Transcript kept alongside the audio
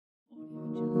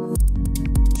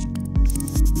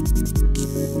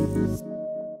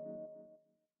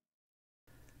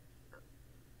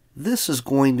This is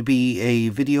going to be a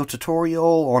video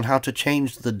tutorial on how to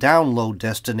change the download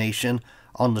destination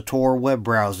on the Tor web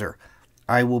browser.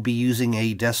 I will be using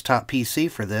a desktop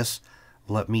PC for this.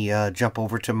 Let me jump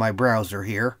over to my browser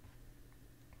here.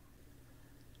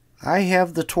 I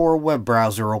have the Tor web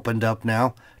browser opened up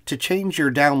now. To change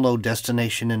your download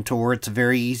destination in Tor, it's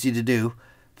very easy to do.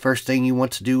 First thing you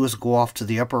want to do is go off to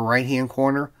the upper right hand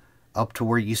corner, up to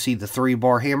where you see the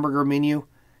 3-bar hamburger menu.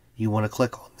 You want to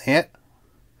click on that.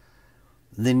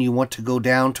 Then you want to go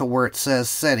down to where it says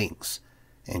Settings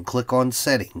and click on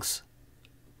Settings.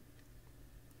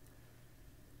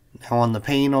 Now on the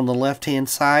pane on the left hand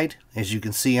side, as you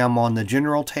can see, I'm on the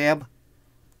General tab.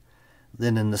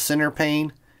 Then in the center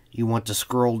pane, you want to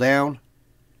scroll down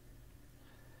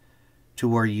to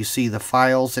where you see the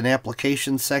Files and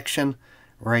Applications section.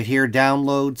 Right here,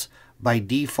 Downloads. By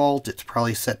default, it's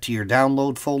probably set to your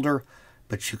download folder,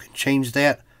 but you can change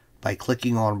that by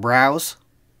clicking on Browse.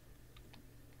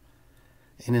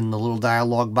 And in the little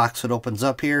dialog box that opens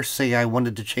up here, say I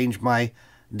wanted to change my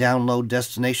download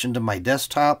destination to my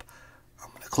desktop. I'm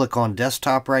going to click on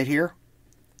Desktop right here.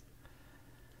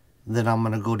 Then I'm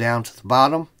going to go down to the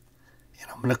bottom and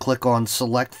I'm going to click on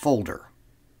Select Folder.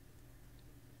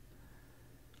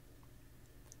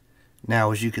 Now,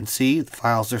 as you can see, the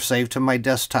files are saved to my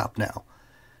desktop now.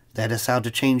 That is how to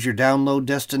change your download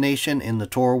destination in the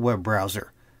Tor web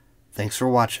browser. Thanks for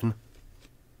watching.